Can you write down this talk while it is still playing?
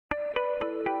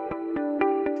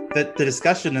The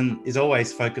discussion is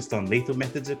always focused on lethal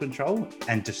methods of control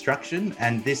and destruction,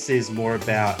 and this is more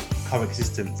about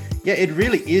coexistence. Yeah, it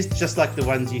really is just like the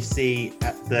ones you see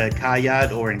at the car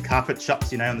yard or in carpet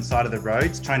shops, on the side of the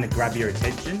roads, trying to grab your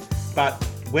attention. But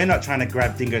we're not trying to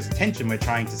grab dingoes' attention, we're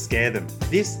trying to scare them.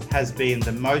 This has been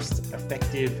the most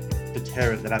effective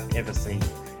deterrent that I've ever seen.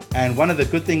 And one of the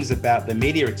good things about the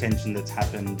media attention that's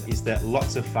happened is that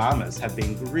lots of farmers have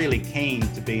been really keen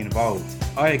to be involved.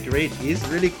 I agree, it is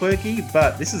really quirky,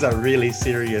 but this is a really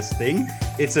serious thing.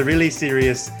 It's a really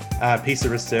serious piece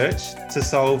of research to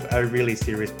solve a really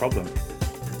serious problem.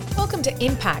 Welcome to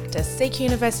Impact, a Seek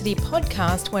University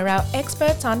podcast where our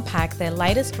experts unpack their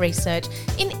latest research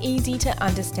in easy to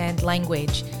understand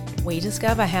language. We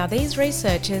discover how these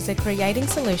researchers are creating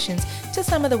solutions to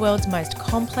some of the world's most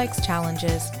complex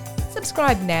challenges.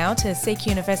 Subscribe now to Seek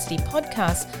University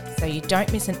podcast so you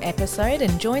don't miss an episode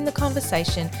and join the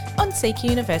conversation on Seek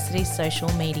University's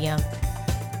social media.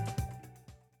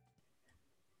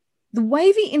 The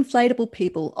wavy inflatable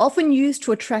people, often used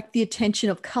to attract the attention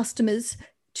of customers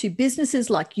to businesses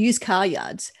like used car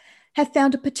yards, have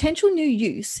found a potential new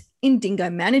use in dingo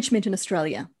management in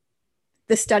Australia.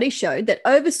 The study showed that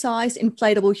oversized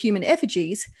inflatable human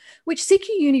effigies, which CQ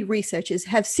Uni researchers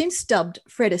have since dubbed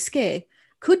Fred Astaire,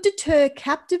 could deter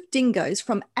captive dingoes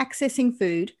from accessing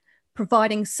food,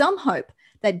 providing some hope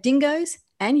that dingoes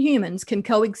and humans can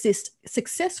coexist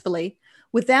successfully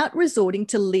without resorting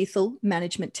to lethal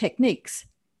management techniques.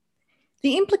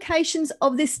 The implications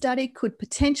of this study could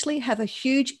potentially have a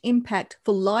huge impact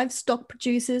for livestock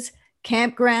producers,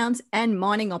 campgrounds, and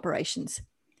mining operations.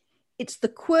 It's the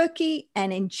quirky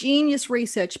and ingenious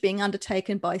research being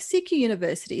undertaken by CQ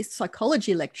University's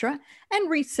psychology lecturer and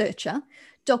researcher,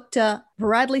 Dr.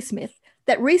 Bradley Smith,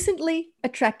 that recently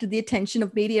attracted the attention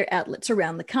of media outlets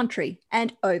around the country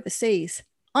and overseas.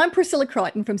 I'm Priscilla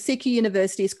Crichton from CQ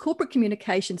University's Corporate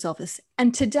Communications Office,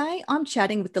 and today I'm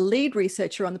chatting with the lead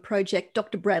researcher on the project,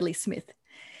 Dr. Bradley Smith.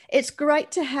 It's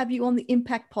great to have you on the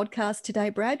Impact podcast today,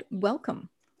 Brad. Welcome.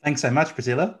 Thanks so much,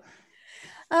 Priscilla.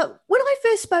 When I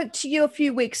first spoke to you a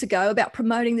few weeks ago about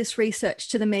promoting this research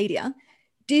to the media,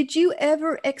 did you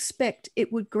ever expect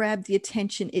it would grab the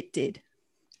attention it did?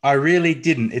 I really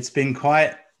didn't. It's been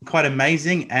quite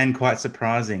amazing and quite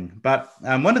surprising. But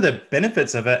one of the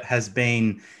benefits of it has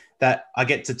been that I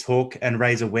get to talk and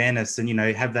raise awareness and,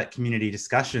 have that community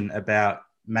discussion about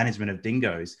management of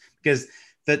dingoes, because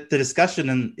the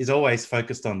discussion is always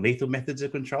focused on lethal methods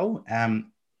of control and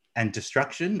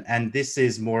destruction. And this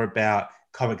is more about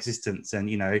coexistence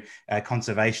and,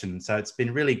 conservation. So it's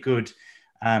been really good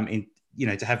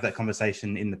to have that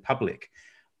conversation in the public.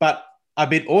 But I've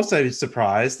been also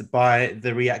surprised by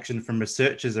the reaction from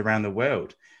researchers around the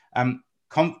world.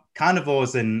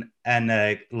 Carnivores and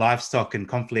livestock and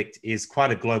conflict is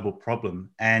quite a global problem,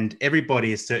 and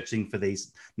everybody is searching for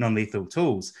these non-lethal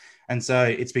tools. And so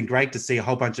it's been great to see a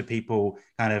whole bunch of people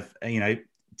kind of,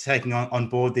 taking on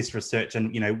board this research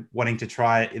and, wanting to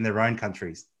try it in their own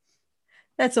countries.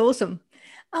 That's awesome.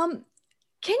 Can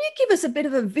you give us a bit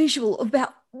of a visual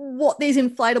about what these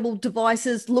inflatable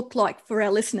devices look like for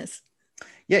our listeners?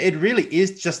 Yeah, it really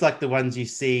is just like the ones you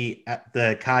see at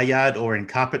the car yard or in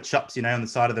carpet shops, on the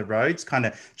side of the roads, kind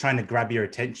of trying to grab your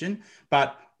attention.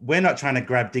 But we're not trying to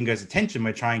grab dingoes' attention,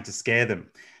 we're trying to scare them.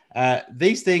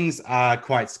 These things are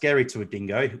quite scary to a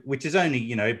dingo, which is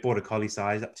only, border collie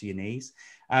size up to your knees.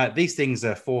 These things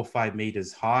are 4 or 5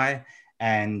 meters high,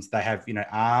 and they have,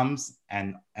 arms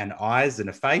and eyes and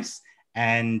a face,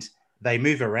 and they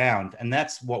move around. And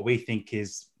that's what we think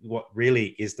is what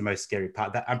really is the most scary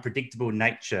part, that unpredictable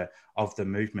nature of the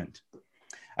movement.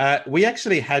 We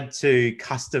actually had to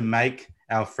custom make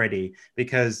our Freddy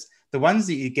because the ones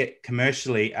that you get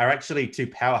commercially are actually too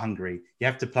power hungry. You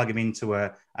have to plug them into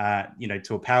a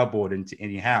power board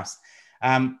in your house.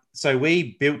 So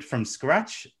we built from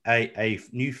scratch a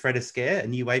new Fred Astaire, a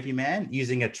new Wavy Man,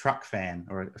 using a truck fan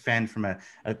or a fan from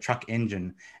a truck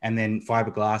engine, and then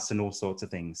fiberglass and all sorts of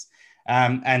things.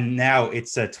 And now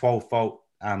it's a 12-volt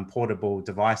portable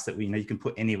device that you can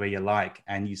put anywhere you like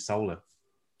and use solar.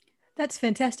 That's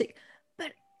fantastic.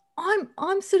 But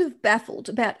I'm sort of baffled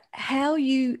about how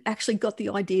you actually got the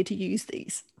idea to use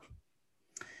these.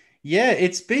 Yeah,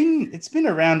 it's been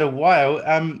around a while.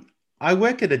 I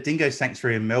work at a dingo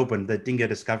sanctuary in Melbourne, the Dingo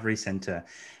Discovery Centre.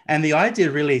 And the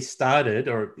idea really started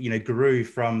grew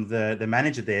from the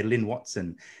manager there, Lynn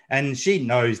Watson. And she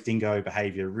knows dingo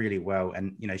behaviour really well.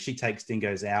 And, she takes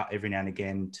dingoes out every now and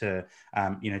again to,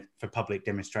 for public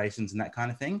demonstrations and that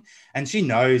kind of thing. And she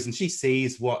knows and she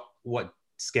sees what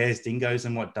scares dingoes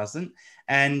and what doesn't.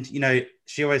 And,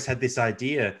 she always had this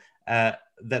idea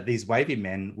that these Wavy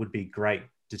Men would be great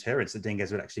deterrence, the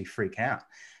dingoes would actually freak out.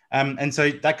 And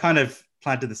so that kind of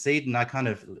planted the seed, and I kind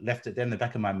of left it there in the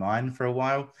back of my mind for a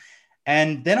while.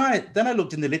 And then I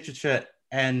looked in the literature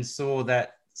and saw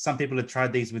that some people had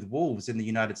tried these with wolves in the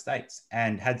United States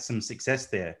and had some success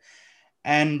there.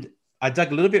 And I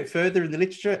dug a little bit further in the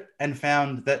literature and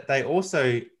found that they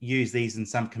also use these in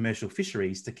some commercial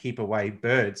fisheries to keep away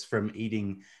birds from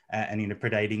eating and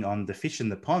predating on the fish in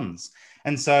the ponds.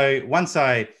 And so once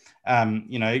I,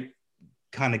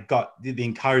 kind of got the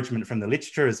encouragement from the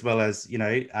literature as well as,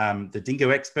 the dingo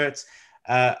experts,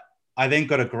 I then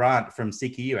got a grant from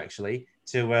CQU actually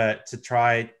to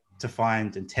try to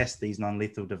find and test these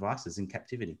non-lethal devices in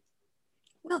captivity.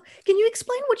 Well, can you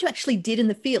explain what you actually did in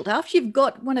the field after you've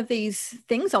got one of these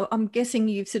things? I'm guessing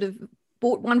you've sort of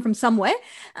bought one from somewhere.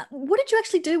 What did you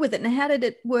actually do with it, and how did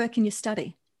it work in your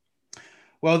study?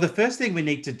 Well, the first thing we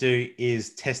need to do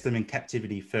is test them in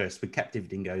captivity first with captive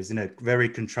dingoes in a very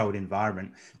controlled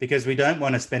environment, because we don't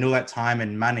want to spend all that time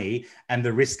and money and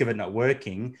the risk of it not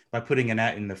working by putting it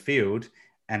out in the field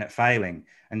and it failing.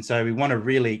 And so we want to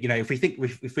really,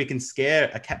 if we can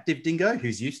scare a captive dingo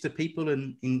who's used to people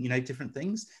and in different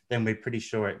things, then we're pretty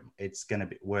sure it's going to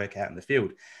work out in the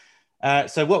field.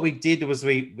 So what we did was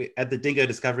we at the Dingo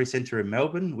Discovery Centre in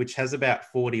Melbourne, which has about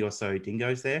 40 or so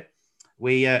dingoes there,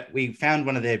 we found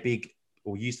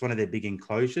used one of their big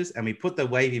enclosures, and we put the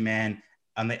wavy man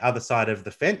on the other side of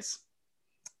the fence,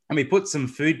 and we put some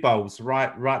food bowls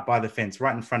right by the fence,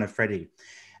 right in front of Freddie.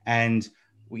 And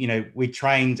we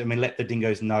trained and we let the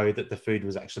dingoes know that the food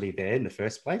was actually there in the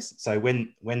first place. So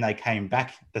when they came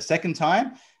back the second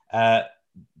time,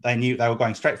 they knew they were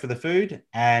going straight for the food,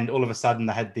 and all of a sudden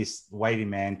they had this wavy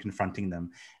man confronting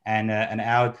them. And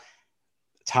our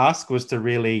task was to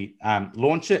really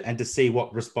launch it and to see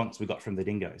what response we got from the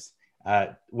dingoes.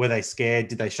 Were they scared?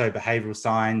 Did they show behavioral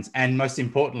signs? And most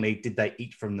importantly, did they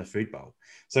eat from the food bowl?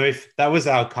 So if that was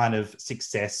our kind of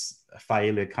success,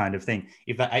 failure kind of thing,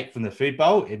 if they ate from the food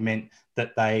bowl, it meant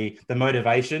that the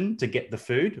motivation to get the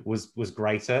food was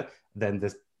greater than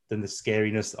the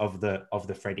scariness of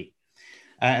the Freddy.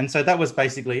 And so that was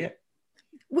basically it.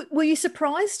 Were you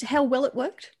surprised how well it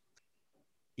worked?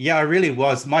 Yeah, I really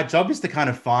was. My job is to kind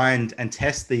of find and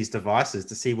test these devices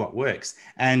to see what works.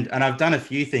 And I've done a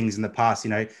few things in the past,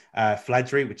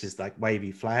 flaggery, which is like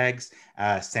wavy flags,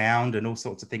 sound and all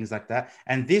sorts of things like that.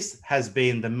 And this has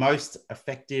been the most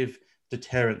effective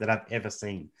deterrent that I've ever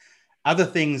seen. Other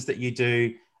things that you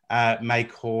do may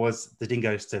cause the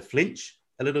dingoes to flinch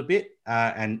a little bit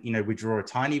and withdraw a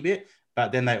tiny bit,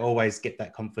 but then they always get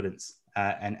that confidence.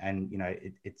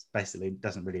 It's basically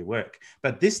doesn't really work.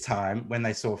 But this time when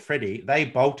they saw Freddie, they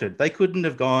bolted. They couldn't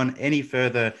have gone any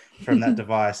further from that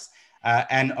device.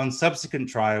 And on subsequent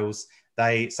trials,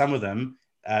 some of them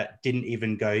didn't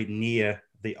even go near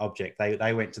the object.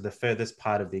 They went to the furthest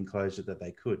part of the enclosure that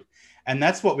they could. And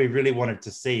that's what we really wanted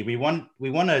to see. We want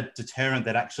a deterrent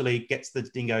that actually gets the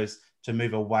dingoes to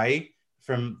move away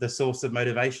from the source of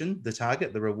motivation, the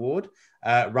target, the reward,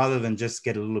 rather than just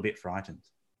get a little bit frightened.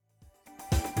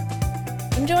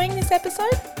 Enjoying this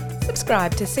episode?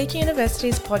 Subscribe to Seek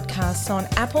University's podcasts on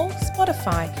Apple,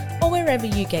 Spotify, or wherever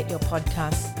you get your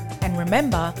podcasts. And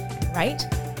remember, rate,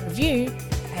 review,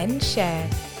 and share.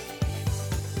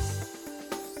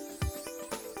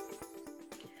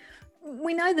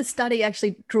 We know the study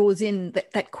actually draws in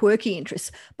that quirky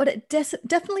interest, but it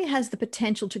definitely has the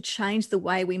potential to change the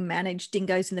way we manage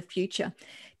dingoes in the future.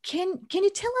 Can you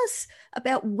tell us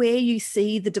about where you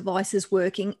see the devices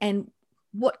working and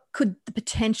what could the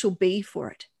potential be for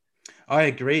it? I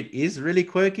agree. It is really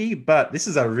quirky, but this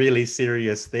is a really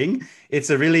serious thing.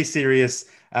 It's a really serious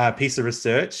piece of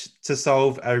research to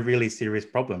solve a really serious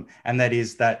problem, and that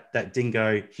is that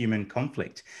dingo-human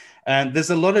conflict. And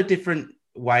there's a lot of different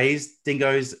ways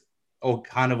dingoes or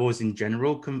carnivores in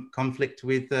general conflict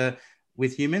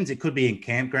with humans. It could be in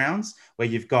campgrounds where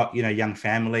you've got, young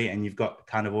family and you've got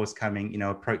carnivores coming,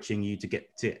 approaching you to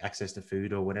get to access to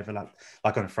food or whatever,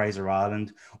 like on Fraser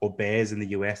Island, or bears in the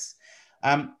US.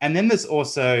 And then there's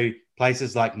also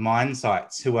places like mine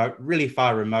sites who are really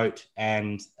far remote,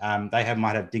 and they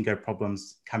might have dingo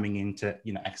problems coming in to,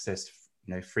 access,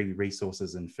 free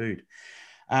resources and food.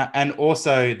 And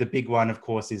also the big one, of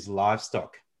course, is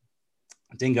livestock.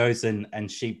 Dingoes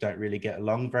and sheep don't really get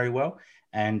along very well.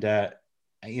 And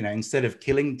instead of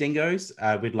killing dingoes,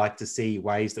 we'd like to see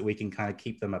ways that we can kind of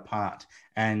keep them apart.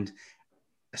 And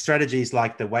strategies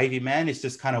like the wavy man is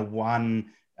just kind of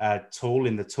one tool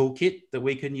in the toolkit that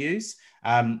we can use.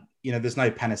 There's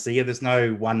no panacea. There's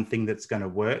no one thing that's going to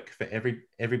work for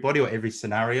everybody or every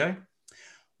scenario.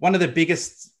 One of the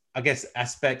biggest, I guess,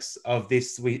 aspects of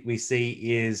this we see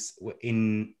is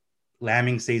in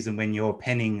lambing season when you're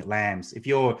penning lambs. If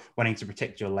you're wanting to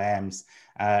protect your lambs,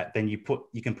 then you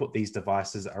can put these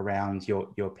devices around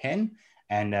your pen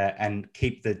and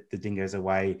keep the dingoes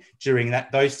away during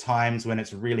those times when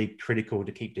it's really critical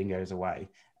to keep dingoes away.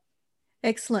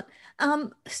 Excellent.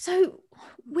 So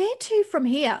where to from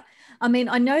here? I mean,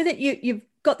 I know that you've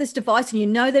got this device and you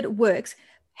know that it works.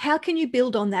 How can you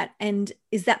build on that? And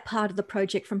is that part of the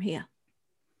project from here?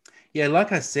 Yeah,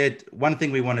 like I said, one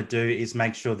thing we want to do is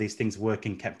make sure these things work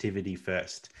in captivity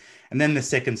first. And then the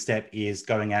second step is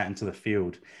going out into the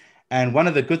field. And one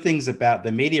of the good things about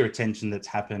the media attention that's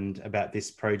happened about this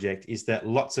project is that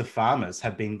lots of farmers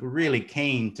have been really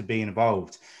keen to be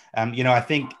involved. I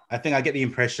think I get the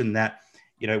impression that,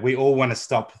 we all want to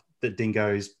stop the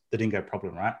dingo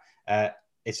problem, right?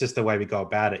 It's just the way we go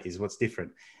about it is what's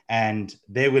different. And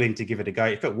they're willing to give it a go.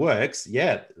 If it works,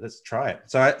 yeah, let's try it.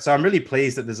 So I'm really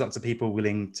pleased that there's lots of people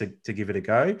willing to give it a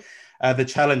go. The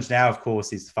challenge now, of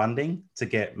course, is funding to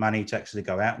get money to actually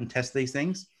go out and test these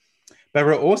things. But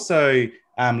we're also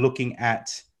looking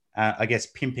at,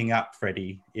 pimping up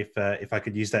Freddie, if I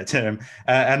could use that term.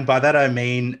 And by that, I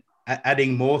mean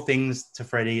adding more things to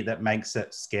Freddie that makes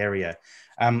it scarier.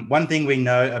 One thing we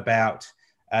know about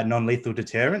non-lethal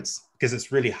deterrents, because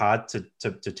it's really hard to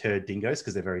deter dingoes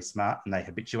because they're very smart and they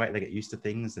habituate, they get used to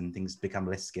things and things become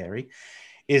less scary,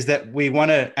 is that we want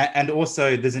to, and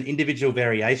also there's an individual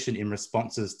variation in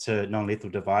responses to non-lethal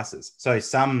devices. So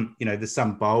there's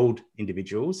some bold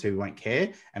individuals who won't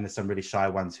care and there's some really shy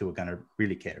ones who are going to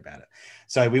really care about it.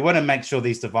 So we want to make sure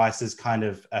these devices kind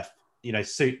of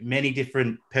suit many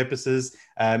different purposes,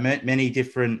 many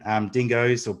different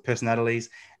dingoes or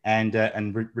personalities, and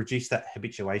reduce that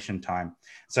habituation time.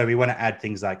 So we want to add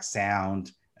things like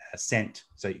sound, scent.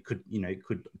 So it could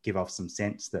give off some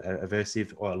scents that are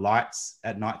aversive, or lights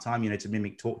at nighttime, to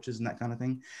mimic torches and that kind of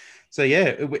thing. So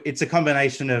yeah, it's a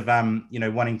combination of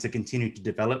wanting to continue to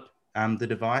develop the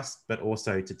device, but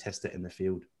also to test it in the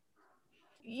field.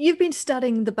 You've been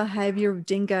studying the behaviour of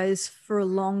dingoes for a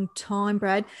long time,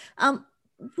 Brad.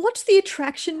 What's the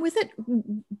attraction with it?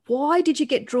 Why did you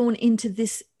get drawn into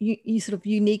this sort of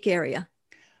unique area?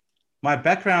 My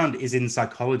background is in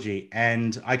psychology,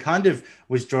 and I kind of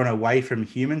was drawn away from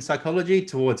human psychology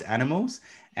towards animals.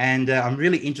 And I'm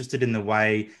really interested in the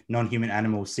way non-human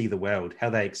animals see the world,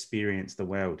 how they experience the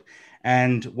world.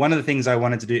 And one of the things I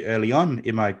wanted to do early on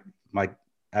in my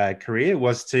career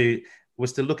was to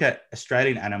look at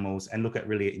Australian animals and look at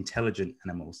really intelligent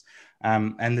animals.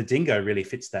 And the dingo really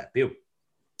fits that bill.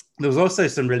 There was also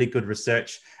some really good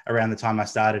research around the time I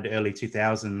started, early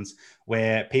 2000s,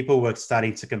 where people were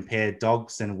starting to compare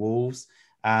dogs and wolves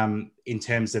in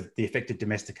terms of the effect of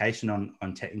domestication on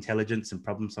intelligence and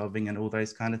problem solving and all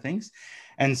those kind of things.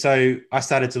 And so I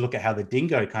started to look at how the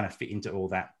dingo kind of fit into all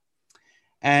that.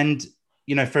 And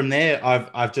from there,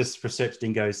 I've just researched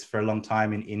dingoes for a long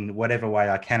time in whatever way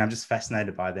I can. I'm just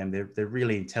fascinated by them. They're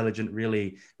really intelligent,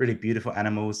 really, really beautiful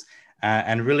animals,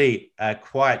 and really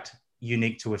quite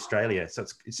unique to Australia. So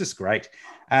it's just great.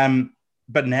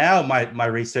 But now my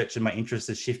research and my interest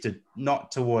has shifted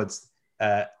not towards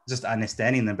just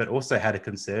understanding them, but also how to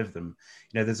conserve them.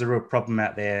 There's a real problem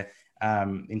out there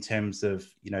in terms of,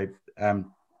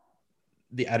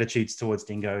 the attitudes towards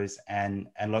dingoes and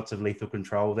lots of lethal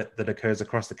control that occurs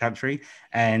across the country.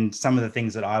 And some of the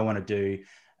things that I want to do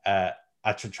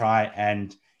are to try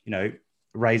and,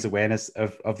 raise awareness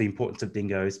of the importance of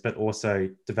dingoes, but also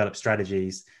develop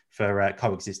strategies for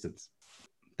coexistence.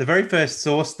 The very first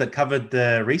source that covered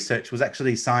the research was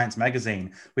actually Science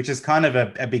Magazine, which is kind of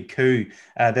a big coup.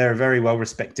 They're a very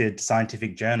well-respected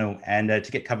scientific journal, and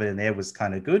to get covered in there was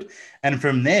kind of good. And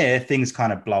from there, things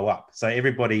kind of blow up. So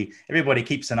everybody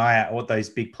keeps an eye out what those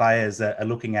big players are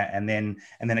looking at, and then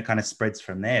it kind of spreads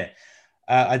from there.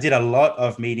 I did a lot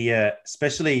of media,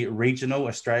 especially regional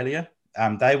Australia.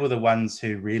 They were the ones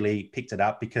who really picked it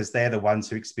up because they're the ones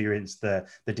who experienced the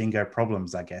dingo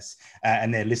problems, I guess,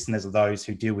 and their listeners are those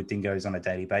who deal with dingoes on a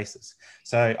daily basis.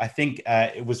 So I think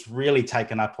it was really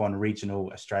taken up on regional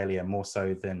Australia more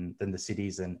so than the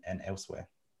cities and elsewhere.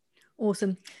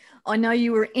 Awesome. I know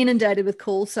you were inundated with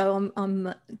calls, so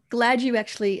I'm glad you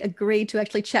actually agreed to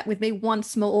actually chat with me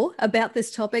once more about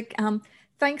this topic.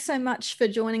 Thanks so much for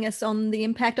joining us on The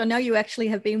Impact. I know you actually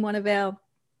have been one of our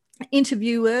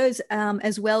interviewers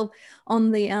as well on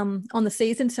the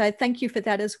season, so thank you for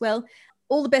that as well.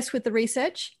 All the best with the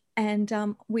research, and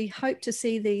we hope to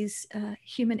see these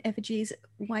human effigies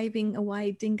waving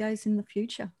away dingoes in the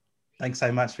future. Thanks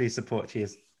so much for your support.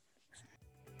 Cheers.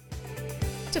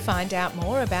 To find out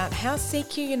more about how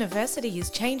CQ University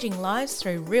is changing lives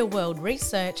through real-world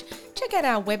research, check out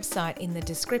our website in the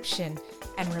description.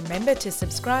 And remember to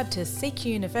subscribe to CQ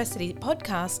University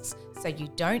podcasts so you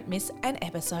don't miss an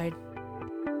episode.